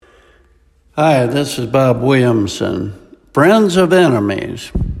Hi, this is Bob Williamson. Friends of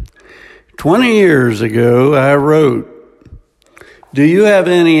Enemies. 20 years ago, I wrote, "Do you have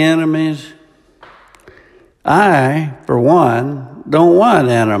any enemies?" I, for one, don't want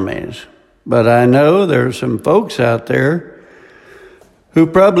enemies, but I know there's some folks out there who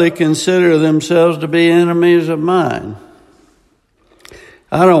probably consider themselves to be enemies of mine.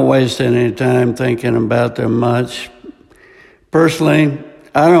 I don't waste any time thinking about them much. Personally,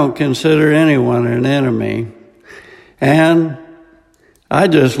 I don't consider anyone an enemy, and I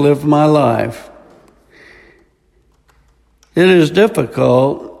just live my life. It is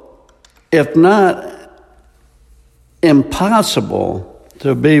difficult, if not impossible,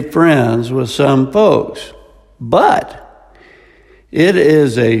 to be friends with some folks, but it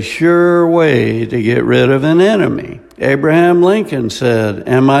is a sure way to get rid of an enemy. Abraham Lincoln said,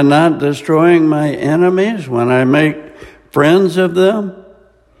 "Am I not destroying my enemies when I make friends of them?"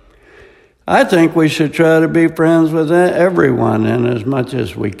 I think we should try to be friends with everyone in as much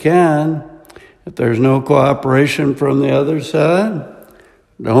as we can. If there's no cooperation from the other side,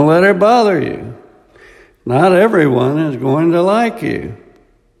 don't let it bother you. Not everyone is going to like you.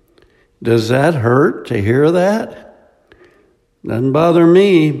 Does that hurt to hear that? Doesn't bother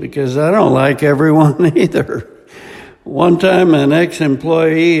me because I don't like everyone either. One time an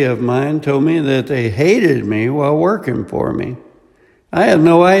ex-employee of mine told me that they hated me while working for me. I had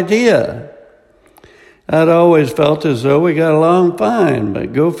no idea. I'd always felt as though we got along fine,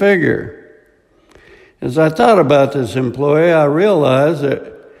 but go figure. As I thought about this employee, I realized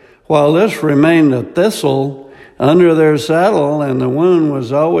that while this remained a thistle under their saddle and the wound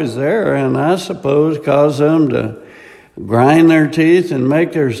was always there, and I suppose caused them to grind their teeth and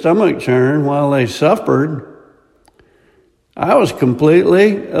make their stomach churn while they suffered, I was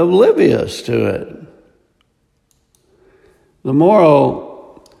completely oblivious to it. The moral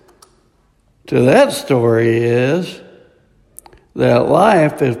to that story is that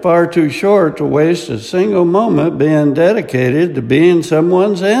life is far too short to waste a single moment being dedicated to being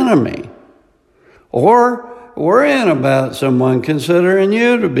someone's enemy or worrying about someone considering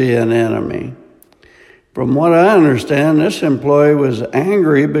you to be an enemy. From what I understand, this employee was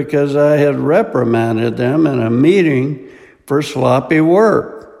angry because I had reprimanded them in a meeting for sloppy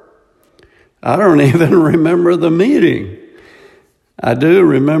work. I don't even remember the meeting. I do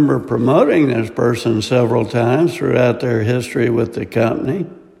remember promoting this person several times throughout their history with the company.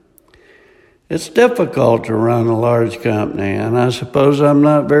 It's difficult to run a large company, and I suppose I'm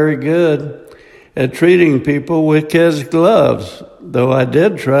not very good at treating people with kid gloves, though I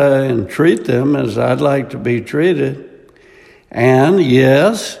did try and treat them as I'd like to be treated. And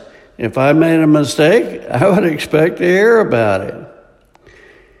yes, if I made a mistake, I would expect to hear about it.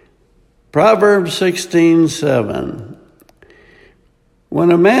 Proverbs 16:7. When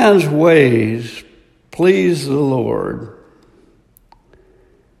a man's ways please the Lord,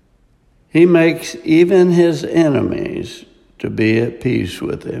 he makes even his enemies to be at peace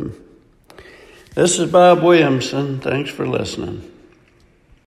with him. This is Bob Williamson. Thanks for listening.